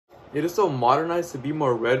It is so modernized to be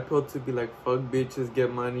more red pill, to be like, fuck bitches,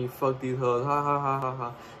 get money, fuck these hoes, ha ha ha ha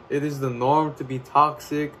ha. It is the norm to be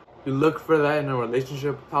toxic. You look for that in a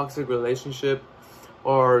relationship, toxic relationship.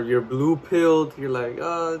 Or you're blue pilled, you're like,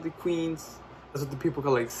 the queens. That's what the people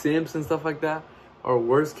call like simps and stuff like that. Or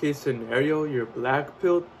worst case scenario, you're black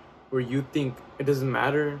pilled, where you think it doesn't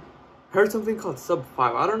matter. I heard something called sub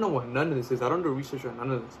 5. I don't know what none of this is. I don't do research on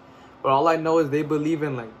none of this. But all I know is they believe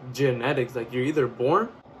in like genetics. Like you're either born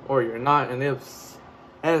or you're not. And they have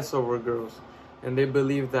S over girls. And they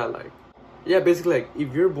believe that like, yeah, basically like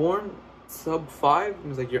if you're born sub 5,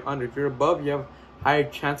 it's like you're under. If you're above, you have higher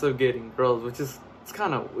chance of getting girls, which is, it's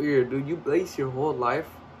kind of weird, dude. You base your whole life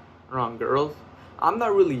around girls. I'm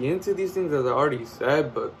not really into these things, as I already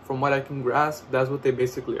said, but from what I can grasp, that's what they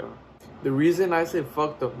basically are. The reason I say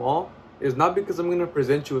fuck them all is not because I'm gonna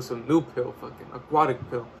present you with some new pill, fucking aquatic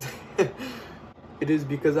pill. It is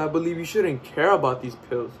because I believe you shouldn't care about these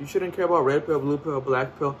pills. You shouldn't care about red pill, blue pill,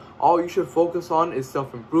 black pill. All you should focus on is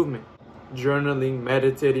self-improvement. Journaling,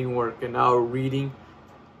 meditating, working out, reading.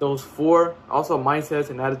 Those 4, also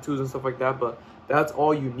mindsets and attitudes and stuff like that, but that's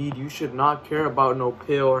all you need. You should not care about no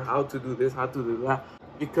pill or how to do this, how to do that.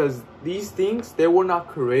 Because these things, they were not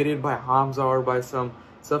created by Hamza or by some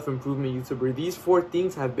self-improvement YouTuber. These 4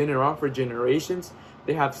 things have been around for generations.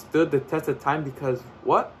 They have stood the test of time because,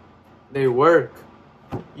 what? They work.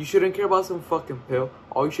 You shouldn't care about some fucking pill.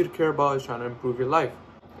 All you should care about is trying to improve your life.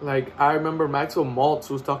 Like, I remember Maxwell Maltz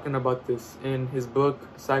was talking about this in his book,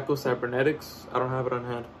 Psycho-Cybernetics. I don't have it on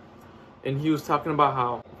hand. And he was talking about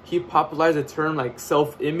how he popularized the term like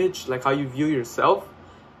self-image, like how you view yourself.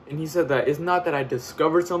 And he said that it's not that I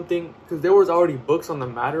discovered something, because there was already books on the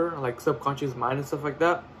matter, like subconscious mind and stuff like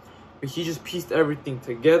that. But he just pieced everything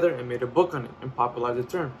together and made a book on it and popularized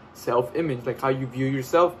the term self-image, like how you view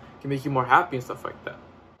yourself can make you more happy and stuff like that.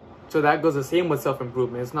 So that goes the same with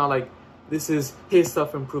self-improvement. It's not like this is his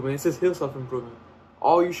self-improvement, this is his self-improvement.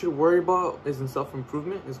 All you should worry about is in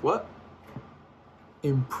self-improvement is what?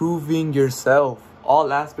 Improving yourself.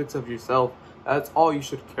 All aspects of yourself. That's all you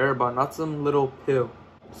should care about, not some little pill.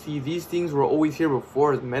 See, these things were always here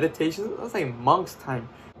before. Meditation, that's like monk's time.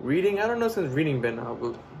 Reading, I don't know since reading been out,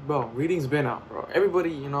 but bro, reading's been out, bro.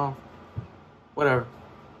 Everybody, you know, whatever.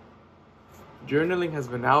 Journaling has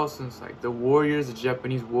been out since like the warriors, the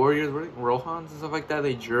Japanese warriors, Rohans and stuff like that.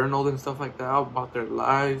 They journaled and stuff like that about their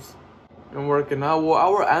lives. And working out, well,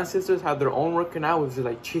 our ancestors had their own working out, which is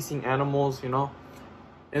like chasing animals, you know.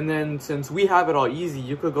 And then since we have it all easy,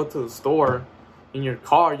 you could go to the store in your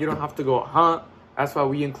car. You don't have to go hunt. That's why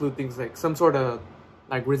we include things like some sort of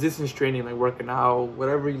like resistance training, like working out,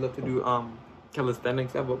 whatever you love to do.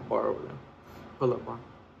 Calisthenics. I have a bar over there, pull-up bar.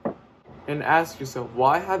 And ask yourself,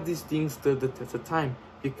 why have these things stood the test of time?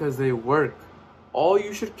 Because they work. All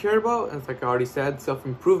you should care about, and like I already said,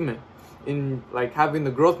 self-improvement, in like having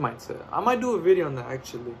the growth mindset. I might do a video on that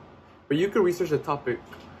actually, but you could research the topic.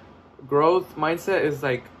 Growth mindset is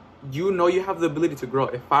like, you know, you have the ability to grow.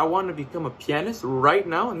 If I want to become a pianist right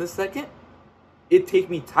now in this second, it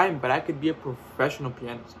take me time, but I could be a professional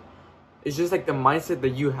pianist. It's just like the mindset that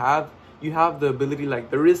you have the ability,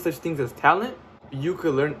 like there is such things as talent. You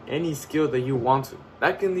could learn any skill that you want to.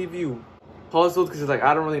 That can leave you puzzled because it's like,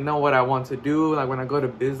 I don't really know what I want to do, like when I go to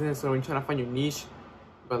business or when you're trying to find your niche.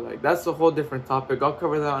 But like, that's a whole different topic. I'll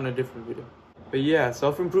cover that on a different video. But yeah,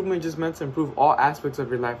 self-improvement just meant to improve all aspects of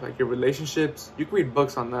your life, like your relationships. You can read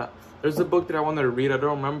books on that. There's a book that I wanted to read. I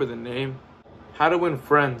don't remember the name. How to Win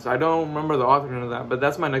Friends. I don't remember the author of that, but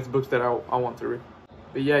that's my next book that I want to read.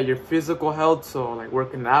 But yeah, your physical health, so like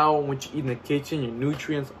working out, what you eat in the kitchen, your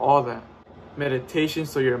nutrients, all that. Meditation,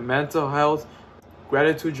 so your mental health.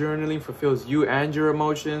 Gratitude journaling fulfills you and your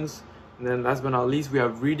emotions. And then last but not least, we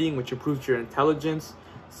have reading, which improves your intelligence.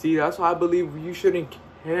 See, that's why I believe you shouldn't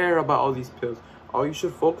care about all these pills. All you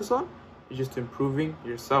should focus on is just improving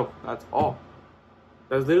yourself. That's all.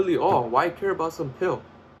 That's literally all. Why care about some pill?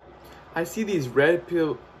 I see these red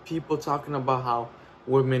pill people talking about how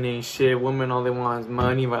women ain't shit. Women, all they want is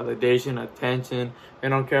money, validation, attention. They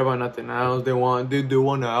don't care about nothing else. They want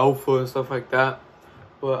an alpha and stuff like that.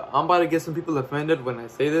 But I'm about to get some people offended when I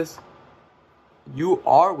say this. You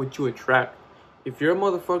are what you attract. If you're a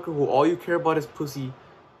motherfucker who all you care about is pussy,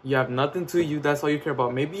 you have nothing to you, that's all you care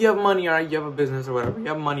about. Maybe you have money, alright, you have a business or whatever. You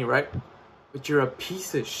have money, right? But you're a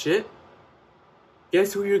piece of shit.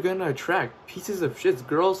 Guess who you're gonna attract? Pieces of shit.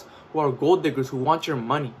 Girls who are gold diggers who want your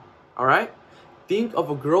money. Alright? Think of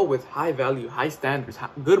a girl with high value, high standards,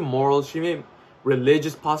 good morals. She may be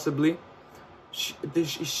religious possibly. Is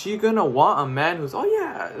she gonna want a man who's, oh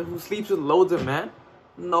yeah, who sleeps with loads of men?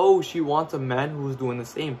 No, she wants a man who's doing the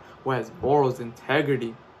same. Who has morals,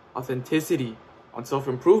 integrity, authenticity. on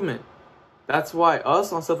self-improvement. That's why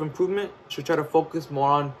us on self-improvement should try to focus more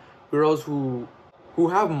on girls who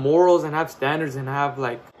have morals and have standards and have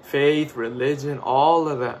like faith, religion, all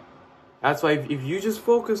of that. That's why if you just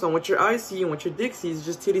focus on what your eyes see and what your dick sees,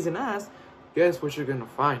 just titties and ass, guess what you're gonna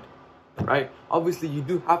find, right? Obviously, you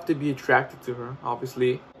do have to be attracted to her,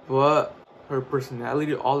 obviously, but her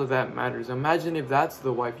personality, all of that matters. Imagine if that's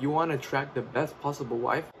the wife. You want to attract the best possible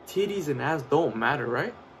wife. Titties and ass don't matter,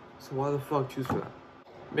 right? So why the fuck choose for that?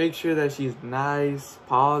 Make sure that she's nice,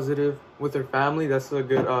 positive with her family. That's a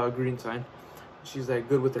good green sign. She's like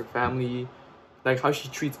good with her family, like how she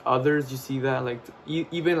treats others. You see that, like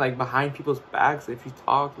even like behind people's backs. If you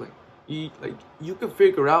talk, like you can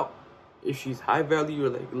figure out if she's high value or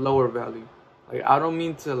like lower value. Like I don't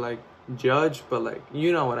mean to like judge, but like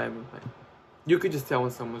you know what I mean. Like you could just tell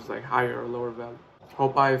when someone's like higher or lower value.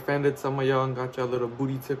 Hope I offended some of y'all and got y'all a little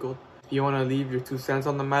booty tickled. If you want to leave your 2 cents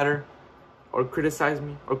on the matter, or criticize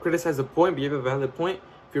me, or criticize the point, but you have a valid point,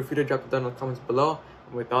 feel free to drop it down in the comments below.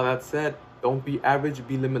 And with all that said, don't be average,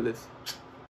 be limitless.